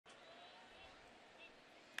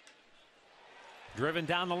Driven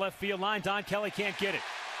down the left field line. Don Kelly can't get it.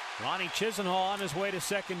 Ronnie Chisenhall on his way to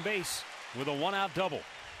second base with a one-out double.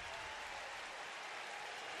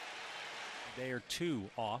 They are 2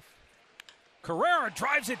 off. Carrera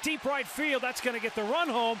drives it deep right field. That's going to get the run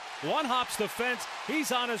home. One hops the fence.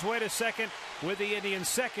 He's on his way to second with the Indians'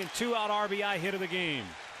 second 2-out RBI hit of the game.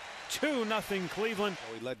 2-0 Cleveland.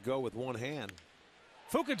 Oh, he let go with one hand.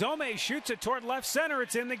 Fukudome shoots it toward left center.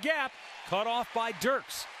 It's in the gap. Cut off by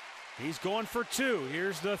Dirks. He's going for 2.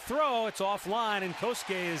 Here's the throw. It's offline, and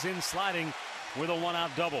Kosuke is in sliding with a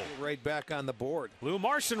one-out double. Right back on the board. Lou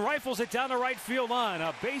Marson rifles it down the right field line.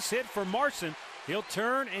 A base hit for Marson. He'll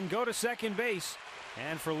turn and go to second base.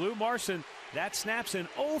 And for Lou Marson, that snaps an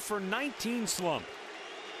 0 for 19 slump.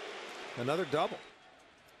 Another double.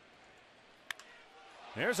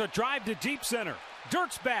 There's a drive to deep center.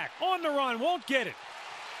 Dirk's back on the run, won't get it.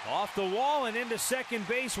 Off the wall and into second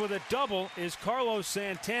base with a double is Carlos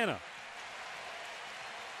Santana.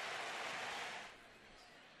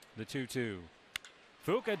 The 2-2.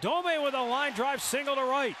 Fukudome with a line drive single to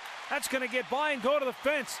right. That's going to get by and go to the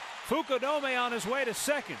fence. Fukudome on his way to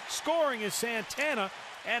second. Scoring is Santana,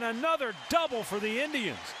 and another double for the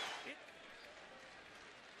Indians.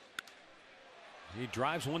 He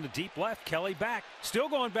drives one to deep left. Kelly back. Still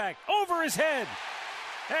going back. Over his head.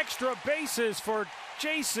 Extra bases for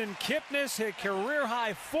Jason Kipnis. Hit career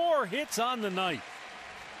high 4 hits on the night.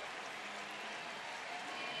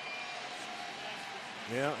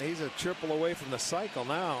 Yeah, he's a triple away from the cycle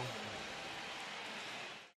now.